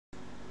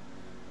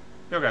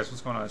Yo guys,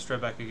 what's going on? It's Straight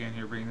back again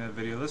here bringing that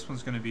video. This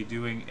one's going to be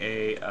doing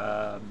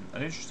an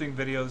interesting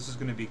video. This is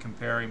going to be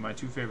comparing my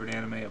two favorite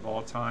anime of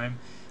all time,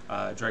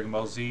 Dragon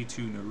Ball Z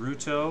to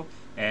Naruto,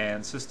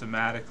 and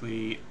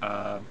systematically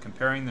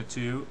comparing the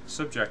two,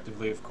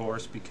 subjectively of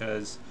course,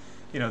 because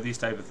you know these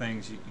type of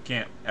things you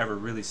can't ever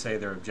really say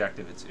they're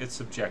objective. It's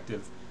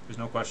subjective. There's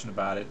no question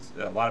about it.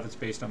 A lot of it's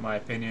based on my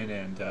opinion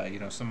and you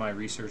know, some of my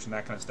research and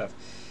that kind of stuff.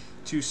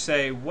 To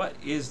say what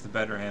is the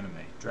better anime,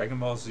 Dragon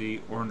Ball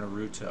Z or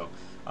Naruto?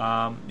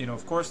 You know,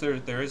 of course,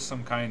 there is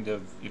some kind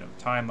of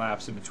time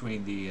lapse in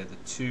between the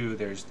two.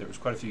 There was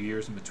quite a few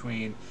years in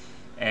between,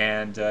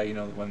 and you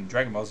know, when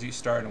Dragon Ball Z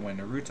started and when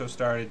Naruto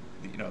started,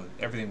 you know,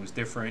 everything was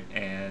different,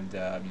 and you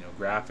know,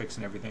 graphics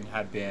and everything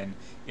had been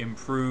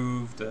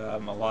improved. A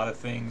lot of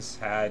things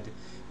had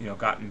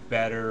gotten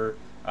better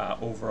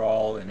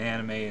overall in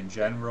anime in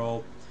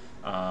general.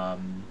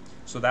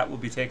 So that will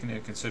be taken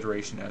into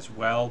consideration as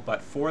well.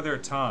 But for their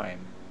time,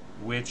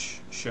 which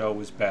show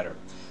was better?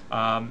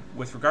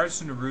 With regards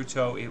to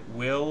Naruto, it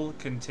will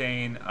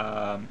contain,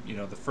 you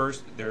know,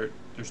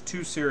 there's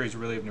two series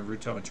really of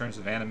Naruto in terms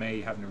of anime.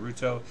 You have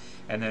Naruto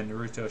and then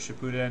Naruto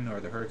Shippuden,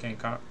 or the Hurricane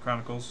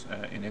Chronicles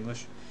in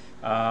English.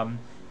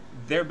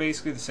 They're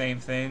basically the same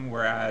thing,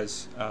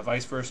 whereas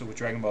vice versa with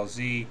Dragon Ball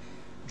Z,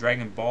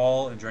 Dragon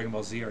Ball and Dragon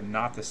Ball Z are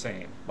not the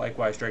same.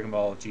 Likewise, Dragon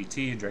Ball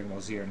GT and Dragon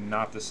Ball Z are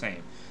not the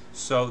same.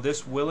 So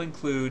this will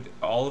include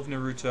all of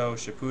Naruto,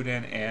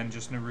 Shippuden, and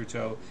just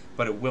Naruto,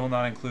 but it will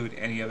not include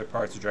any other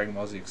parts of Dragon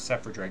Ball Z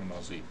except for Dragon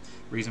Ball Z.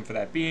 Reason for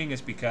that being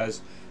is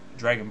because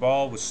Dragon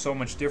Ball was so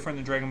much different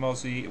than Dragon Ball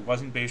Z. It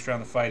wasn't based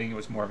around the fighting. It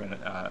was more of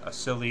a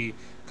silly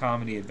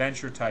comedy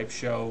adventure type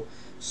show.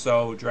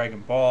 So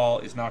Dragon Ball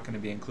is not going to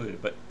be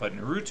included. But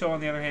Naruto,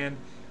 on the other hand,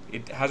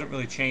 it hasn't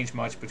really changed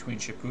much between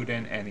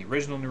Shippuden and the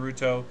original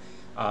Naruto.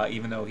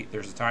 Even though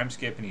there's a time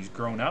skip and he's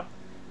grown up,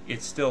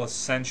 it's still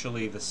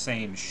essentially the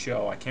same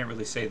show. I can't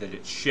really say that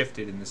it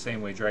shifted in the same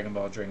way Dragon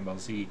Ball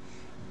Z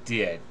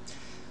did.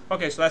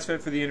 Okay, so that's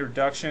it for the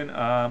introduction.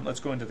 Let's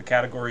go into the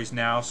categories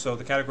now. So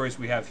the categories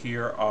we have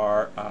here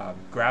are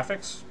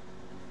graphics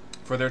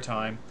for their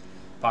time,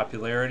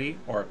 popularity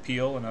or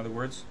appeal, in other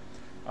words,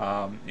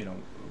 you know,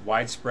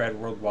 widespread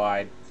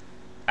worldwide,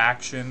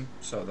 action,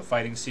 so the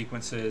fighting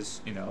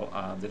sequences, you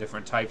know, the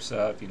different types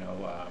of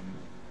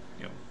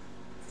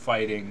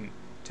fighting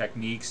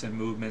techniques and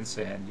movements,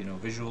 and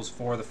visuals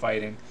for the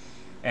fighting,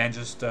 and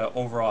just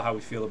overall how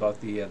we feel about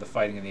the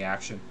fighting and the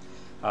action,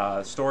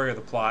 story or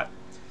the plot.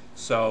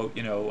 So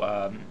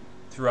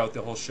throughout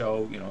the whole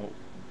show,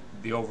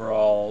 the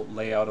overall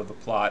layout of the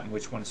plot and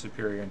which one is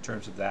superior in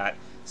terms of that.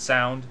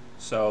 Sound,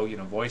 so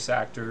voice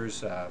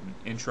actors,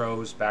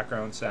 intros,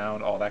 background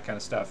sound, all that kind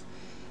of stuff.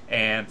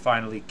 And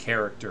finally,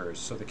 characters,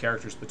 so the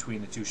characters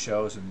between the two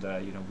shows, and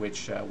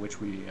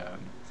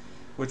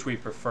which we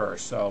prefer.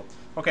 So,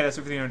 okay, that's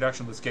it for the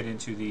introduction. Let's get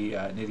into the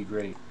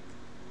nitty-gritty.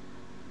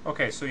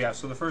 Okay, so yeah,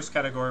 so the first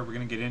category we're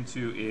going to get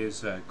into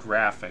is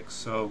graphics.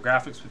 So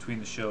graphics between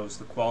the shows,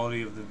 the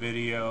quality of the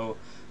video,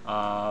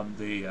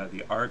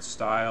 the art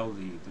style,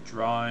 the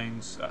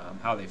drawings,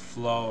 how they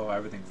flow, how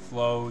everything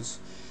flows.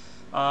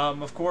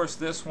 Of course,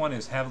 this one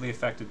is heavily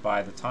affected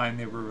by the time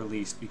they were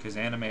released, because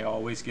anime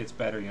always gets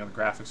better. The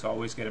graphics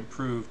always get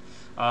improved,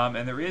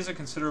 and there is a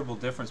considerable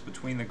difference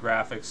between the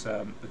graphics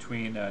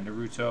between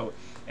Naruto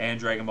and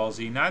Dragon Ball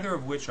Z, neither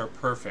of which are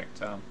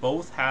perfect.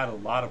 Both had a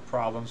lot of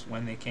problems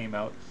when they came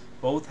out.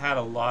 Both had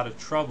a lot of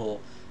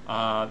trouble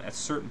at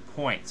certain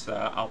points.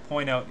 I'll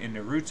point out in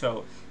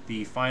Naruto,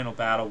 the final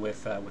battle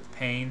with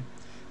Pain.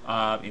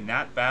 In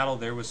that battle,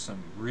 there was some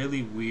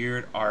really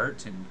weird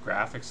art and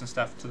graphics and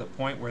stuff, to the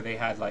point where they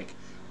had like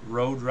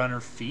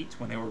Roadrunner feet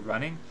when they were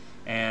running,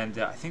 and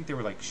I think they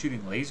were like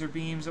shooting laser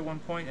beams at one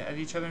point at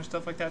each other and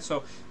stuff like that.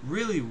 So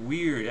really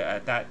weird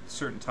at that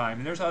certain time.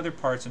 And there's other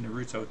parts in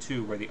Naruto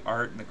too where the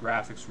art and the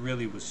graphics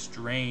really was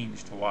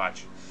strange to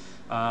watch.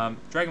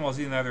 Dragon Ball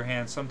Z, on the other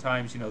hand,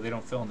 sometimes they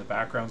don't fill in the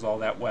backgrounds all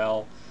that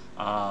well.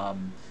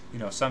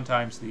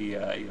 Sometimes the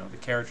the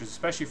characters,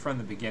 especially from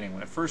the beginning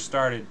when it first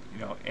started,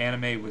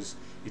 anime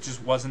it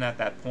just wasn't at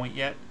that point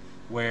yet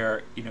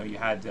where you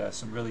had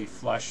some really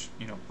flush,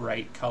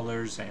 bright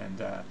colors,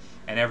 and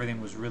everything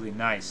was really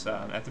nice.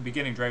 At the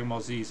beginning, Dragon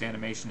Ball Z's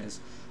animation is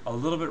a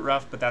little bit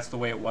rough, but that's the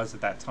way it was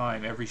at that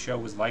time. Every show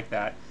was like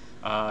that.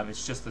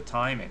 It's just the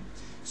timing.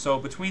 So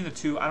between the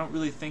two, I don't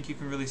really think you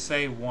can really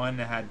say one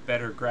had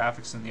better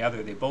graphics than the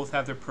other. They both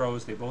have their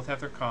pros, they both have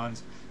their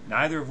cons,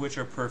 neither of which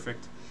are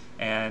perfect,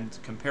 and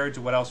compared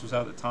to what else was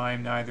out at the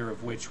time, neither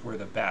of which were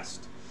the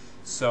best.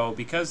 So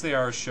because they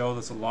are a show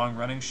that's a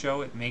long-running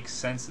show, it makes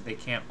sense that they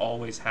can't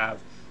always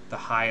have the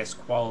highest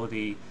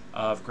quality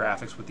of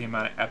graphics with the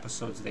amount of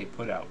episodes they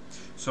put out.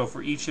 So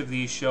for each of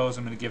these shows,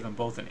 I'm going to give them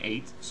both an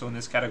 8. So in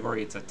this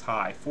category, it's a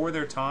tie. For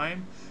their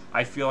time,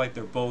 I feel like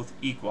they're both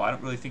equal. I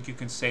don't really think you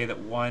can say that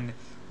one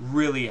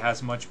really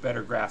has much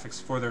better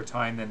graphics for their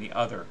time than the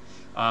other.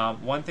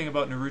 One thing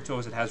about Naruto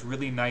is it has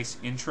really nice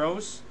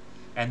intros,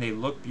 and they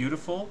look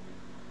beautiful,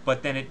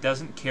 but then it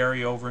doesn't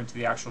carry over into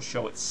the actual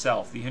show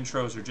itself. The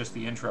intros are just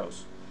the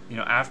intros.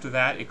 after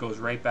that it goes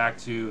right back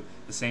to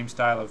the same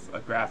style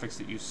of graphics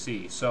that you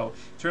see. So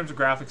in terms of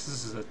graphics,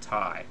 this is a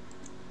tie.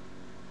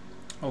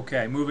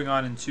 Okay, moving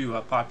on into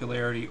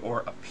popularity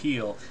or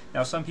appeal.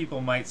 Now, some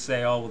people might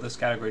say, oh, well, this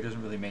category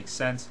doesn't really make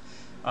sense.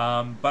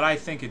 But I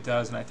think it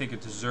does, and I think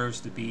it deserves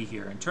to be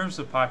here. In terms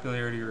of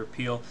popularity or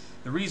appeal,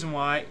 the reason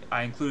why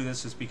I included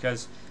this is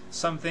because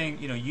something,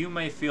 you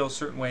may feel a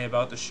certain way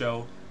about the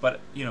show, but,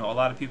 a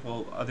lot of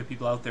people, other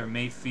people out there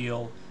may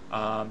feel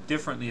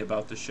differently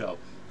about the show.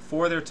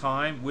 For their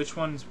time, which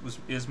one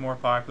is more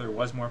popular,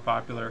 was more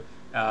popular,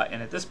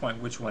 and at this point,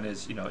 which one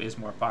is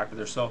more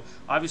popular. So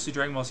obviously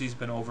Dragon Ball Z has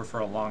been over for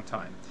a long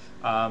time.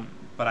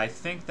 But I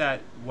think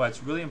that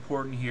what's really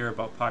important here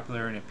about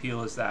popularity and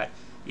appeal is that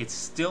it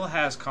still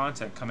has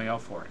content coming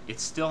out for it. It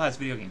still has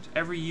video games.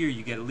 Every year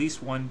you get at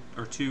least 1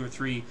 or 2 or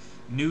 3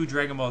 new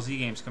Dragon Ball Z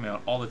games coming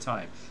out all the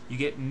time. You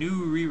get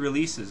new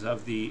re-releases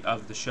of the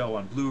show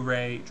on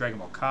Blu-ray, Dragon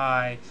Ball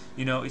Kai.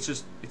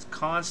 It's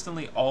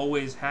constantly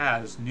always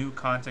has new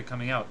content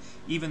coming out.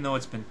 Even though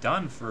it's been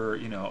done for,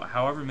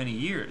 however many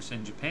years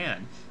in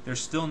Japan, there's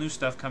still new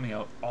stuff coming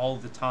out all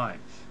the time,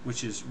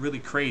 which is really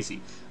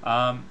crazy.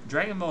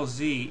 Dragon Ball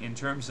Z, in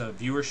terms of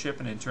viewership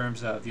and in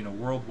terms of,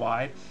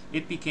 worldwide,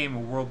 it became a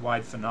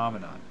worldwide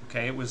phenomenon.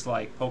 Okay, it was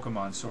like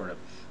Pokemon, sort of.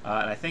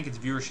 And I think its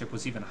viewership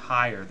was even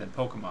higher than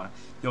Pokemon.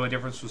 The only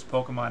difference was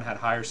Pokemon had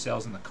higher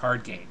sales in the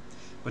card game.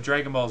 But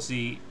Dragon Ball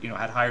Z,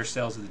 had higher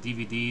sales of the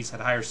DVDs, had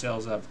higher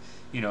sales of,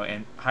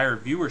 and higher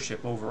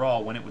viewership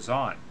overall when it was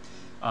on,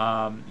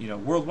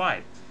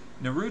 worldwide.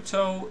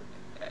 Naruto,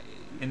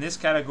 in this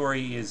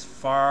category, is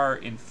far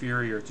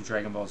inferior to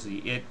Dragon Ball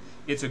Z.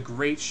 It's a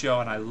great show,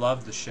 and I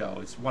love the show.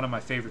 It's one of my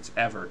favorites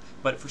ever.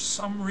 But for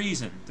some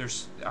reason,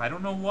 I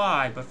don't know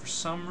why, but for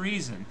some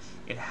reason,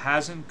 it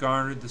hasn't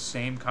garnered the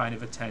same kind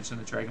of attention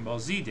that Dragon Ball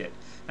Z did.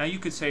 Now, you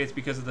could say it's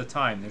because of the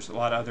time. There's a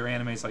lot of other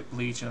animes like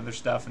Bleach and other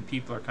stuff, and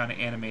people are kind of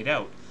animate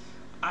out.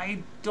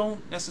 I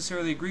don't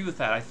necessarily agree with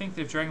that. I think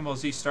that if Dragon Ball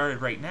Z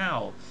started right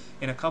now,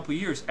 in a couple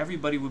years,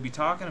 everybody would be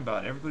talking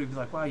about it. Everybody would be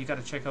like, wow, you got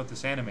to check out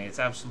this anime. It's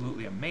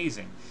absolutely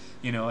amazing,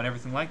 and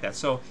everything like that.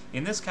 So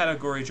in this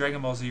category,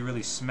 Dragon Ball Z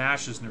really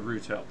smashes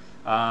Naruto.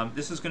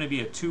 This is going to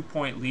be a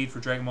 2-point lead for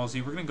Dragon Ball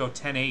Z. We're going to go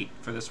 10-8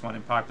 for this one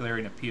in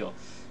popularity and appeal.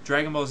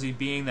 Dragon Ball Z,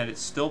 being that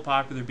it's still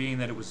popular, being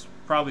that it was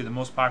probably the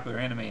most popular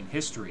anime in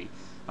history,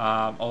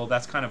 although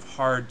that's kind of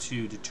hard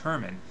to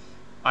determine,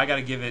 I got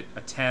to give it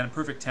a 10,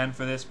 perfect 10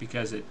 for this,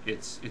 because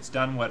it's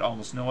done what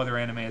almost no other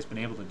anime has been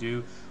able to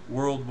do: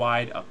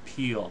 worldwide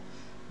appeal.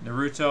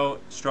 Naruto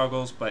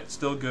struggles, but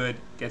still good,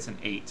 gets an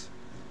 8.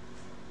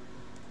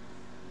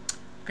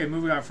 Okay,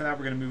 moving on from that,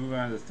 we're going to move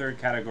on to the third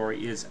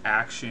category, is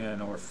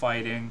action or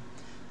fighting.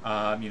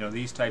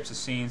 These types of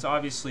scenes.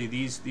 Obviously,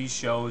 these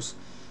shows,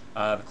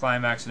 the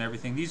climax and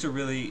everything, these are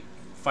really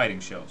fighting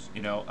shows.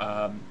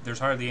 There's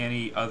hardly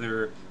any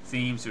other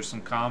themes. There's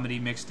some comedy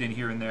mixed in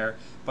here and there,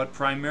 but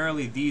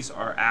primarily these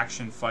are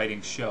action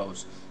fighting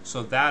shows.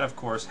 So that, of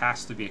course,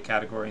 has to be a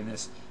category in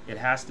this. It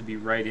has to be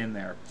right in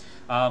there.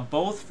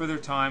 Both, for their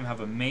time,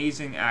 have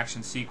amazing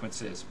action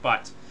sequences,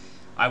 but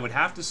I would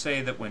have to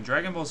say that when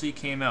Dragon Ball Z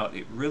came out,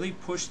 it really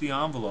pushed the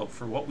envelope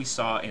for what we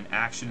saw in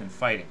action and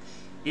fighting.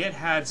 It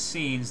had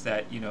scenes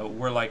that,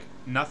 were like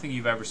nothing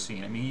you've ever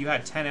seen. I mean, you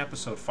had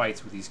 10-episode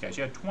fights with these guys.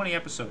 You had 20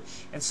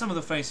 episodes, and some of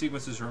the fighting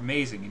sequences are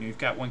amazing. You've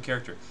got one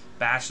character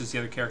bashes the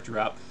other character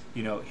up,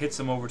 hits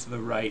them over to the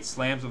right,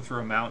 slams them through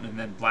a mountain, and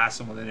then blasts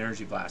them with an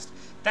energy blast.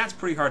 That's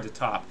pretty hard to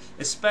top,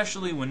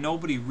 especially when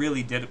nobody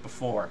really did it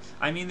before.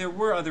 I mean, there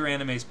were other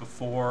animes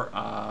before,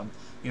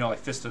 like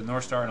Fist of the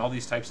North Star and all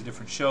these types of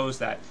different shows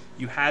that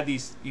you had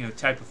these,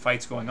 type of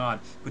fights going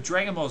on. But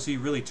Dragon Ball Z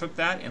really took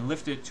that and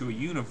lifted it to a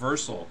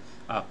universal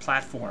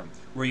platform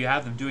where you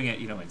have them doing it,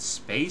 in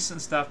space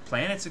and stuff,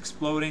 planets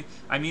exploding.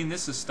 I mean,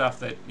 this is stuff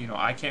that,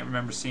 I can't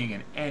remember seeing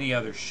in any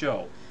other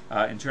show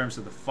in terms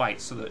of the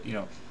fights. So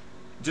that,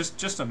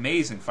 just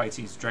amazing fight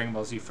scenes, Dragon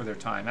Ball Z for their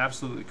time.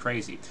 Absolutely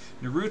crazy.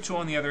 Naruto,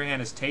 on the other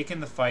hand, has taken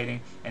the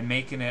fighting and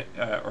making it,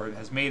 or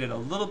has made it a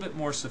little bit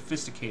more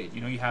sophisticated.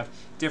 You have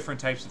different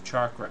types of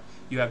chakra.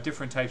 You have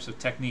different types of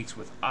techniques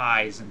with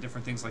eyes and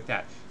different things like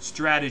that.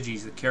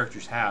 Strategies that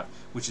characters have,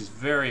 which is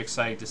very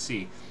exciting to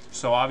see.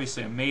 So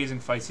obviously amazing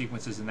fight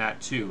sequences in that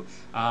too.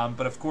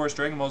 But of course,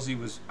 Dragon Ball Z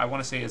was, I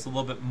want to say, is a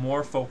little bit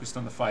more focused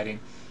on the fighting,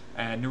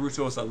 and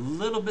Naruto is a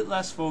little bit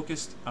less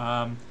focused,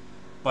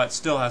 but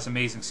still has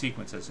amazing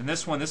sequences. In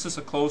this one, this is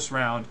a close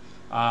round,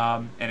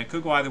 and it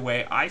could go either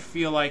way. I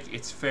feel like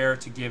it's fair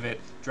to give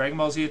it Dragon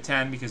Ball Z a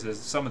 10 because it's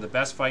some of the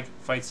best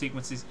fight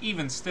sequences,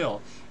 even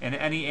still, in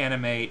any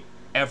anime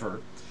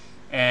ever.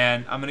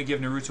 And I'm going to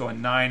give Naruto a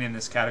 9 in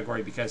this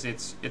category because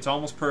it's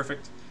almost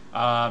perfect,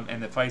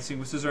 and the fight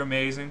sequences are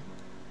amazing.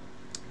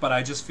 But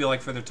I just feel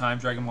like for their time,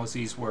 Dragon Ball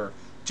Z's were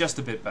just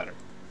a bit better.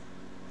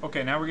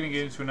 Okay, now we're going to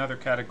get into another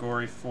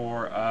category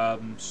for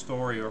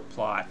story or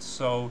plot.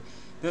 So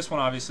this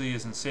one obviously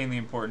is insanely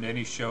important to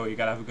any show. You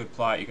got to have a good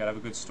plot, you got to have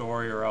a good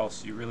story, or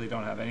else you really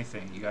don't have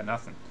anything. You got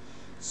nothing.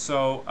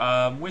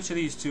 So, which of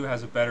these two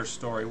has a better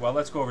story? Well,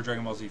 let's go over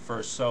Dragon Ball Z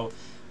first. So,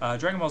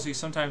 Dragon Ball Z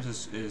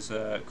sometimes is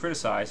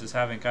criticized as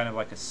having kind of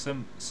like a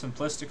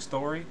simplistic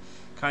story,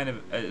 kind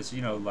of as,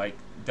 you know, like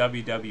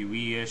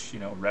WWE-ish, you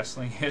know,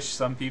 wrestling-ish,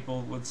 some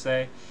people would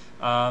say.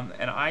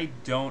 And I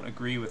don't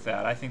agree with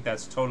that. I think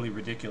that's totally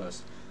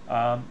ridiculous.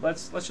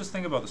 Let's just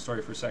think about the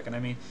story for a second. I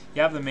mean,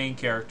 you have the main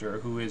character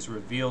who is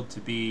revealed to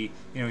be,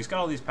 you know, he's got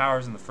all these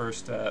powers in the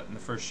first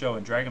show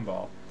in Dragon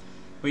Ball,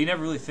 but you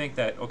never really think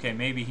that, okay,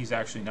 maybe he's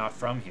actually not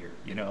from here.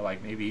 You know,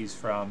 like maybe he's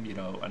from, you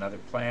know, another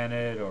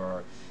planet,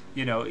 or,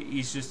 you know,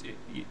 he's just,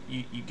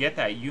 you get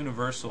that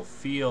universal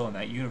feel and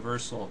that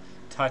universal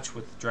touch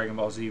with Dragon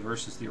Ball Z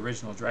versus the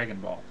original Dragon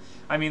Ball.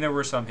 I mean, there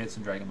were some hits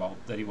in Dragon Ball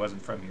that he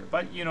wasn't from here,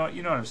 but you know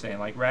what I'm saying.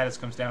 Like Raditz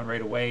comes down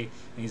right away, and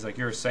he's like,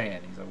 "You're a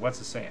Saiyan." He's like,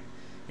 "What's a Saiyan?"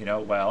 You know,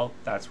 well,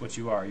 that's what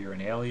you are. You're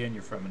an alien.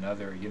 You're from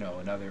another, you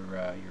know,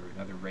 you're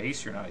another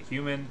race. You're not a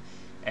human,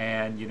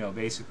 and you know,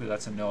 basically,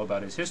 lets him know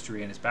about his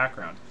history and his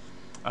background.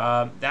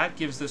 That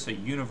gives this a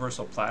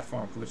universal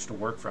platform for which to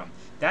work from.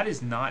 That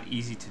is not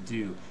easy to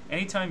do.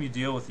 Anytime you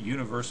deal with a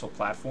universal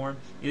platform,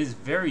 it is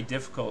very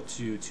difficult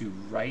to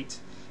write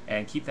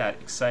and keep that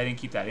exciting,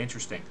 keep that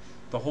interesting.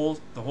 The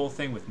whole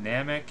thing with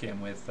Namek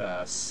and with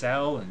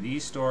Cell and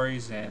these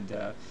stories,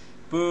 and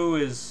Boo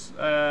is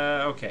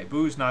okay.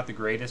 Boo's not the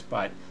greatest,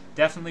 but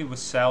definitely with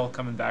Cell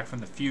coming back from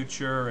the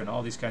future and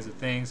all these kinds of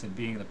things and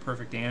being the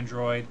perfect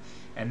android,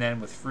 and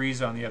then with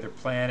Frieza on the other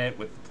planet,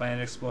 with the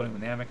planet exploding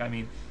with Namek. I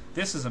mean,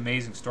 this is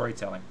amazing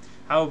storytelling.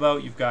 How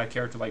about you've got a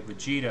character like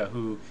Vegeta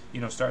who,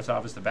 you know, starts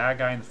off as the bad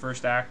guy in the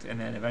first act and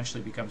then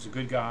eventually becomes a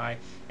good guy,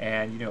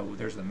 and you know,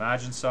 there's the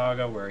Majin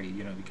Saga where he,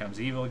 you know, becomes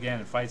evil again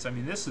and fights. I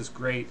mean, this is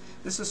great.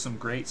 This is some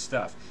great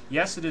stuff.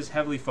 Yes, it is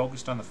heavily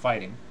focused on the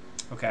fighting,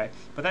 okay,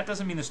 but that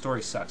doesn't mean the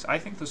story sucks. I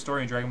think the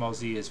story in Dragon Ball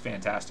Z is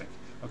fantastic,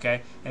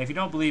 okay, and if you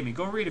don't believe me,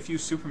 go read a few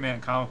Superman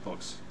comic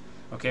books,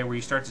 okay, where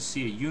you start to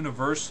see a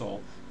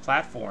universal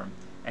platform,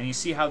 and you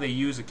see how they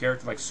use a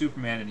character like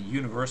Superman in a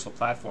universal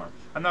platform.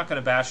 I'm not going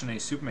to bash on any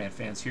Superman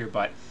fans here,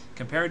 but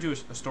compared to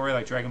a story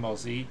like Dragon Ball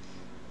Z,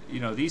 you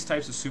know, these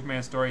types of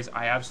Superman stories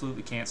I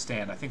absolutely can't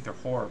stand. I think they're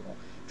horrible.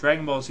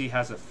 Dragon Ball Z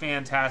has a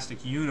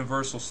fantastic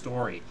universal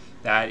story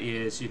that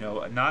is, you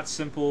know, not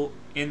simple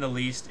in the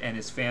least and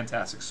is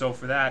fantastic. So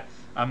for that,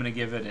 I'm going to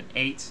give it an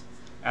 8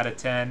 out of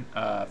 10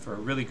 for a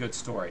really good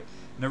story.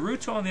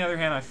 Naruto, on the other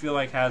hand, I feel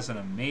like has an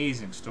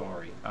amazing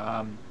story.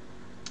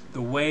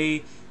 The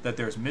way that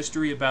there's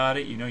mystery about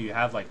it, you know, you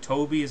have like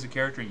Toby as a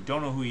character, and you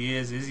don't know who he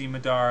is he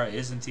Madara,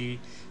 isn't he?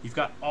 You've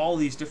got all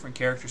these different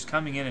characters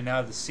coming in and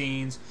out of the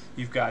scenes.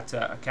 You've got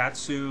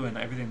Akatsu and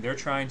everything they're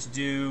trying to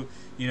do.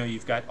 You know,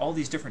 you've got all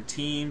these different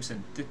teams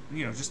and,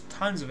 you know, just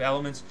tons of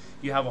elements.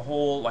 You have a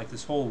whole, like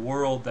this whole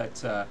world that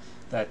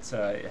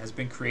has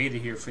been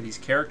created here for these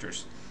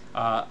characters.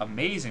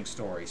 Amazing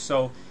story.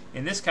 So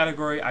in this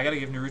category, I got to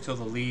give Naruto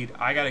the lead.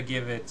 I got to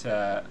give it,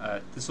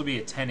 this will be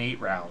a 10-8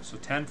 round. So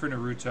 10 for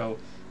Naruto,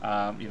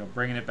 you know,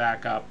 bringing it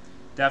back up.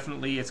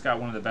 Definitely, it's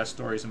got one of the best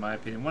stories in my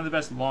opinion. One of the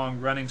best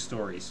long-running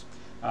stories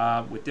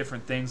with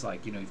different things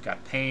like, you know, you've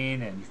got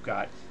pain and you've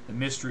got the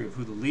mystery of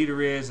who the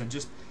leader is, and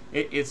just,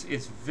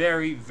 it's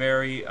very,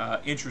 very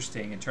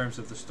interesting in terms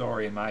of the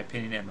story, in my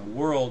opinion, and the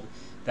world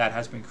that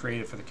has been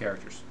created for the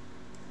characters.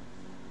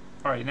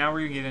 Alright, now we're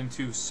going to get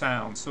into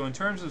sound. So in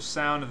terms of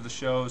sound of the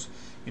shows,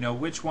 you know,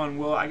 which one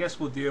will, I guess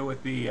we'll deal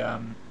with the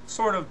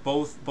sort of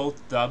both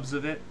dubs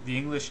of it, the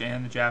English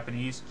and the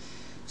Japanese.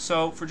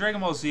 So for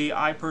Dragon Ball Z,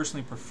 I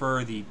personally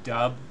prefer the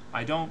dub.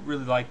 I don't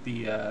really like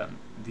the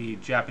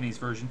Japanese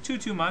version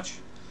too much.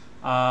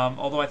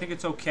 Although I think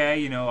it's okay,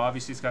 you know,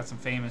 obviously it's got some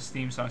famous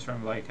theme songs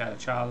from like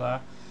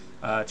Chala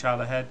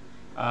Head.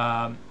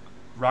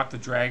 Rock the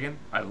Dragon.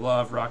 I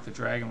love Rock the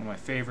Dragon, one of my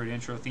favorite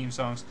intro theme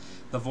songs.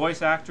 The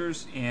voice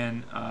actors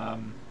in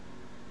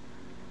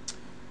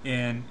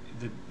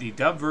the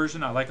dub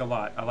version I like a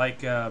lot. I like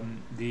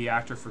the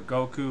actor for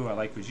Goku. I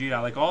like Vegeta. I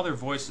like all their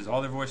voices.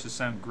 All their voices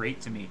sound great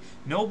to me.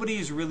 Nobody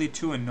is really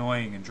too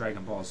annoying in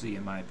Dragon Ball Z,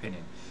 in my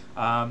opinion.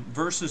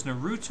 Versus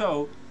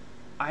Naruto,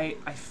 I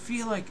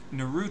feel like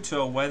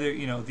Naruto, whether,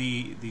 you know,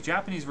 the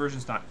Japanese version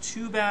is not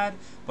too bad,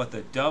 but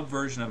the dub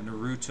version of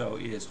Naruto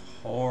is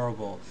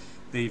horrible.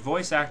 The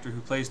voice actor who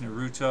plays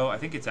Naruto, I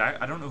think it's,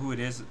 I don't know who it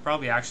is, it's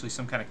probably actually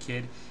some kind of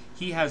kid.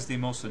 He has the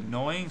most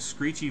annoying,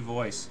 screechy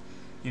voice,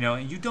 you know,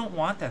 and you don't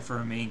want that for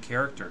a main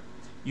character.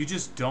 You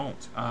just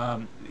don't.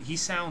 He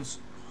sounds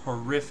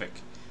horrific.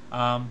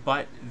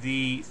 But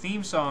the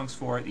theme songs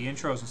for it, the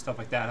intros and stuff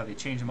like that, how they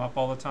change them up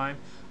all the time,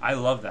 I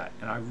love that.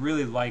 And I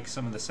really like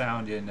some of the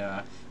sound in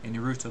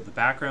Naruto. The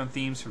background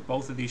themes for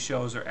both of these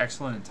shows are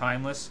excellent and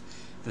timeless.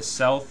 The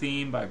Cell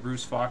theme by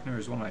Bruce Faulkner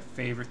is one of my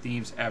favorite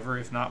themes ever,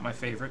 if not my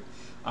favorite.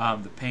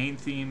 The Pain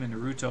theme in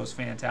Naruto is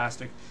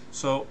fantastic.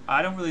 So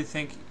I don't really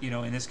think, you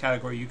know, in this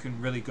category you can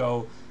really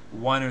go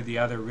one or the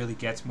other really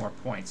gets more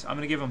points. I'm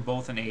going to give them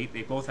both an 8.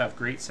 They both have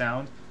great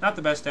sound. Not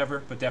the best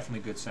ever, but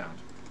definitely good sound.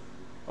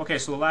 Okay,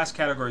 so the last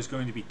category is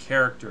going to be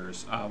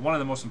characters. One of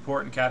the most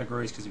important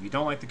categories, because if you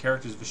don't like the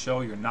characters of the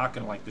show, you're not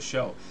going to like the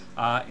show.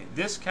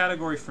 This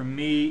category for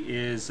me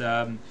is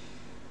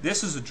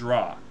This is a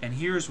draw, and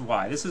here's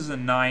why. This is a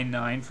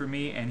 9-9 for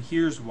me, and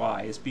here's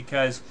why. It's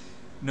because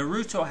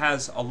Naruto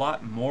has a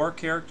lot more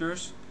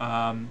characters.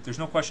 There's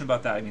no question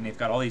about that. I mean, they've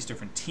got all these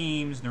different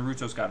teams.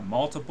 Naruto's got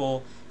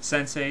multiple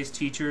senseis,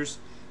 teachers.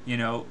 You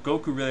know,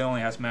 Goku really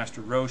only has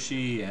Master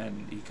Roshi,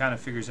 and he kind of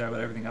figures out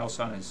everything else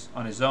on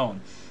his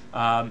own.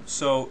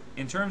 So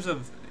in terms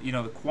of, you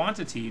know, the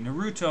quantity,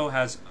 Naruto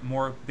has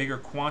bigger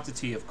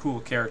quantity of cool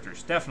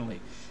characters.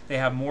 Definitely, they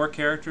have more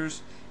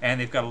characters, and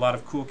they've got a lot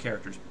of cool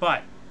characters.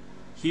 But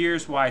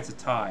here's why it's a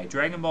tie.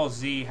 Dragon Ball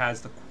Z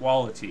has the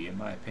quality, in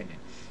my opinion.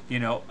 You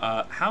know,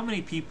 how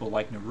many people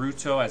like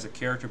Naruto as a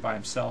character by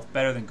himself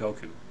better than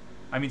Goku?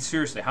 I mean,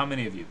 seriously, how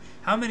many of you?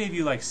 How many of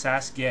you like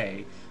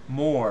Sasuke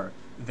more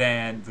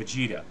than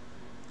Vegeta?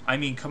 I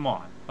mean, come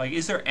on. Like,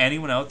 is there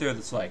anyone out there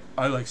that's like,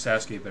 I like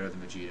Sasuke better than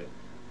Vegeta?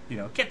 You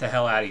know, get the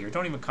hell out of here.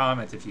 Don't even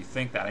comment if you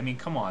think that. I mean,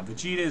 come on.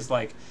 Vegeta is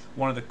like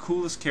one of the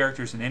coolest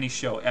characters in any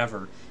show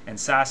ever, and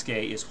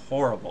Sasuke is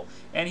horrible.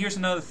 And here's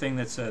another thing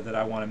that's that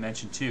I want to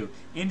mention too.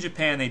 In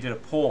Japan, they did a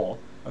poll,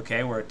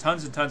 okay, where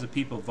tons and tons of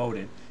people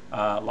voted,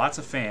 lots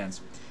of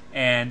fans,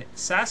 and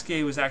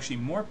Sasuke was actually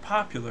more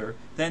popular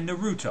than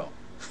Naruto,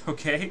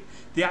 okay,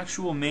 the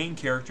actual main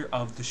character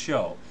of the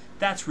show.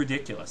 That's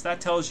ridiculous. That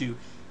tells you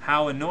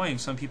how annoying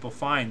some people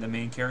find the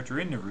main character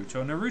in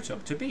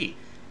Naruto to be.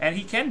 And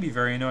he can be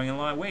very annoying in a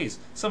lot of ways.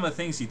 Some of the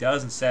things he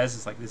does and says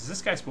is like, is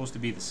this guy supposed to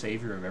be the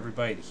savior of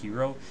everybody, the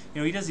hero?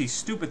 You know, he does these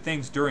stupid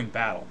things during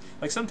battle.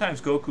 Like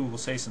sometimes Goku will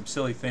say some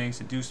silly things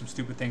and do some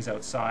stupid things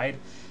outside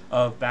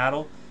of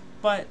battle,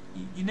 but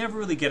you never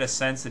really get a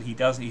sense that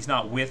he's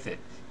not with it.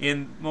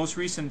 In most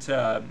recent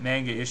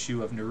manga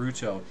issue of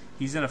Naruto,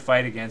 he's in a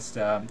fight against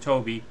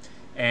Tobi,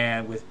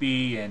 and with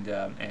B and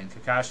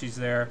Kakashi's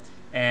there,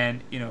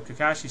 and you know,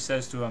 Kakashi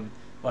says to him,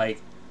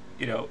 like,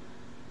 you know,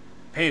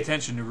 pay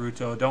attention,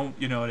 Naruto. Don't,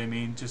 you know what I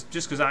mean? Just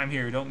because I'm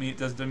here,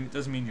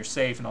 doesn't mean you're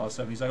safe and all this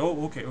stuff. And he's like,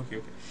 oh, okay.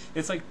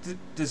 It's like,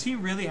 does he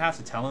really have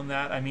to tell him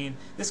that? I mean,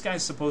 this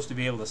guy's supposed to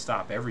be able to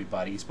stop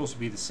everybody. He's supposed to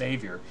be the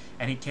savior,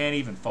 and he can't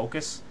even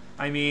focus.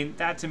 I mean,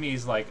 that to me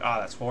is like,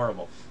 that's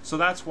horrible. So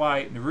that's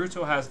why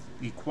Naruto has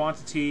the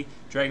quantity,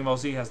 Dragon Ball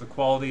Z has the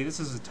quality. This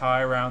is a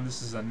tie round.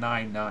 This is a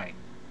 9-9.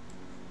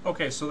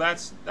 Okay, so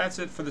that's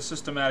it for the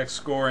systematic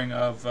scoring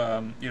of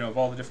you know, of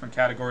all the different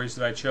categories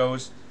that I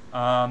chose.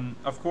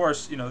 Of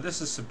course, you know,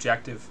 this is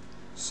subjective,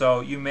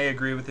 so you may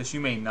agree with this, you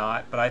may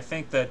not, but I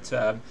think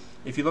that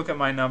if you look at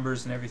my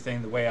numbers and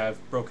everything, the way I've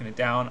broken it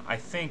down, I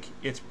think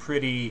it's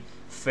pretty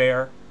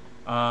fair.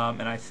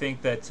 And I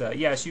think that,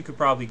 yes, you could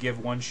probably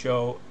give one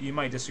show, you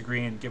might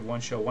disagree and give one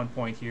show 1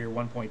 point here,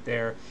 1 point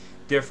there,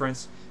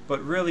 difference,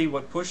 but really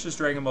what pushes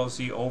Dragon Ball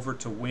Z over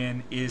to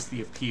win is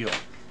the appeal.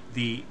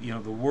 The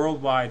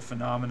worldwide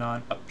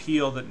phenomenon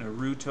appeal that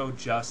Naruto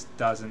just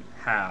doesn't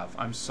have.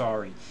 I'm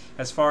sorry.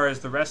 As far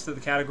as the rest of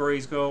the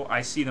categories go,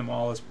 I see them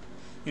all as,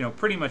 you know,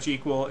 pretty much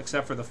equal,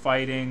 except for the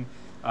fighting,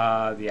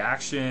 the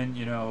action.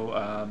 You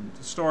know,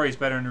 the story is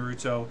better in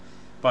Naruto,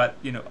 but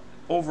you know,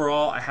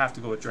 overall, I have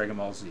to go with Dragon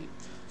Ball Z.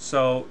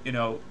 So, you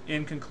know,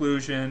 in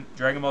conclusion,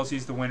 Dragon Ball Z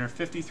is the winner,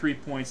 53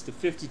 points to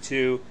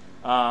 52.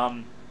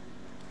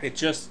 It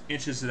just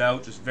inches it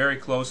out just very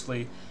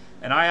closely.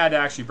 And I had to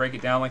actually break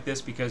it down like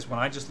this because when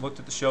I just looked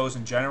at the shows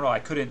in general, I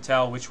couldn't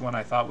tell which one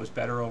I thought was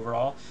better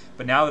overall.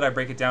 But now that I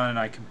break it down and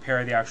I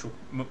compare the actual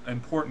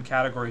important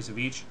categories of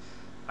each,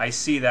 I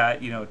see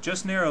that, you know,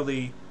 just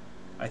narrowly,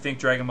 I think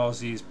Dragon Ball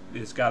Z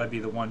is got to be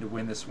the one to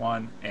win this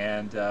one.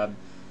 And,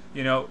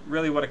 you know,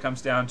 really what it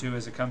comes down to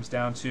is it comes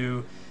down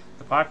to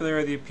the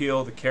popularity, the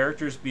appeal, the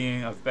characters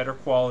being of better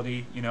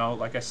quality. You know,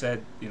 like I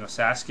said, you know,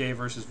 Sasuke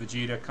versus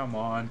Vegeta, come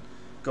on.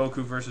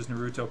 Goku versus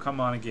Naruto, come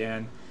on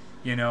again.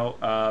 You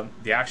know,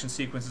 the action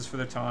sequences for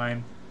the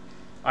time.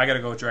 I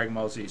gotta go with Dragon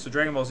Ball Z. So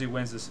Dragon Ball Z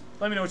wins this.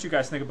 Let me know what you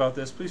guys think about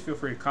this. Please feel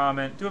free to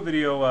comment. Do a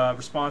video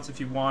response if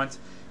you want.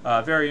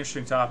 Very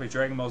interesting topic,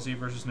 Dragon Ball Z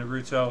versus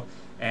Naruto.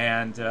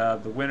 And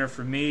the winner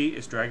for me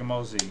is Dragon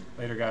Ball Z.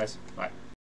 Later, guys. Bye.